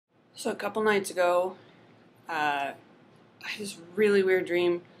So a couple nights ago, I had this really weird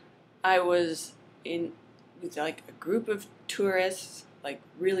dream. I was in with like a group of tourists, like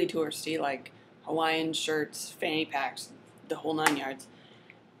really touristy, like Hawaiian shirts, fanny packs, the whole 9 yards.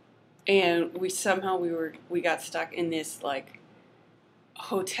 And we got stuck in this like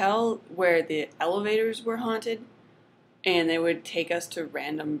hotel where the elevators were haunted, and they would take us to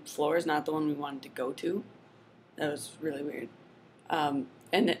random floors, not the one we wanted to go to. That was really weird. And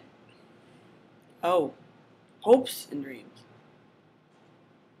it, oh, hopes and dreams.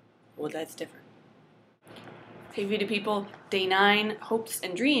 Well, that's different. Hey, VEDA people, day 9, hopes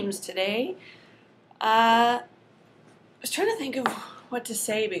and dreams today. I was trying to think of what to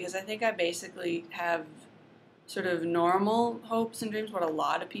say because I think I basically have sort of normal hopes and dreams, what a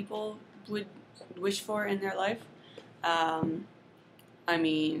lot of people would wish for in their life. I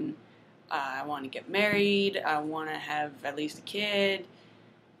mean, I want to get married, I want to have at least a kid,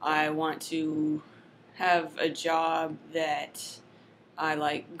 I want to have a job that I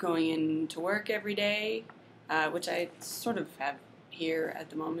like going into work every day, which I sort of have here at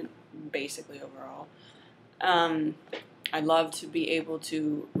the moment, basically overall. I'd love to be able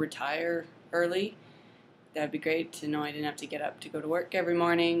to retire early. That'd be great to know I didn't have to get up to go to work every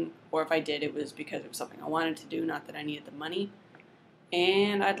morning, or if I did, it was because it was something I wanted to do, not that I needed the money.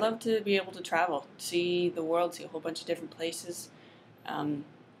 And I'd love to be able to travel, see the world, see a whole bunch of different places.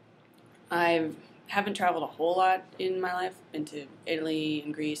 I haven't traveled a whole lot in my life. Been to Italy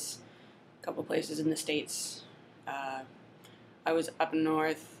and Greece, a couple places in the States. I was up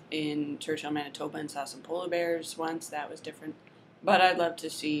north in Churchill, Manitoba, and saw some polar bears once. That was different. But I'd love to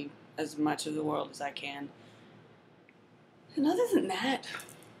see as much of the world as I can. And other than that,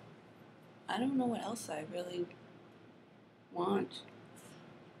 I don't know what else I really want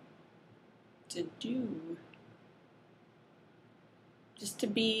to do. Just to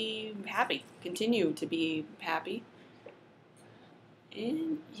be happy, continue to be happy.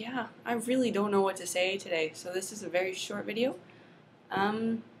 And yeah, I really don't know what to say today, so this is a very short video.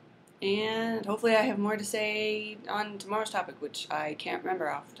 And hopefully I have more to say on tomorrow's topic, which I can't remember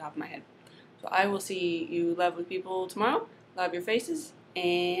off the top of my head. So I will see you lovely people tomorrow. Love your faces,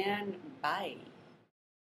 and bye.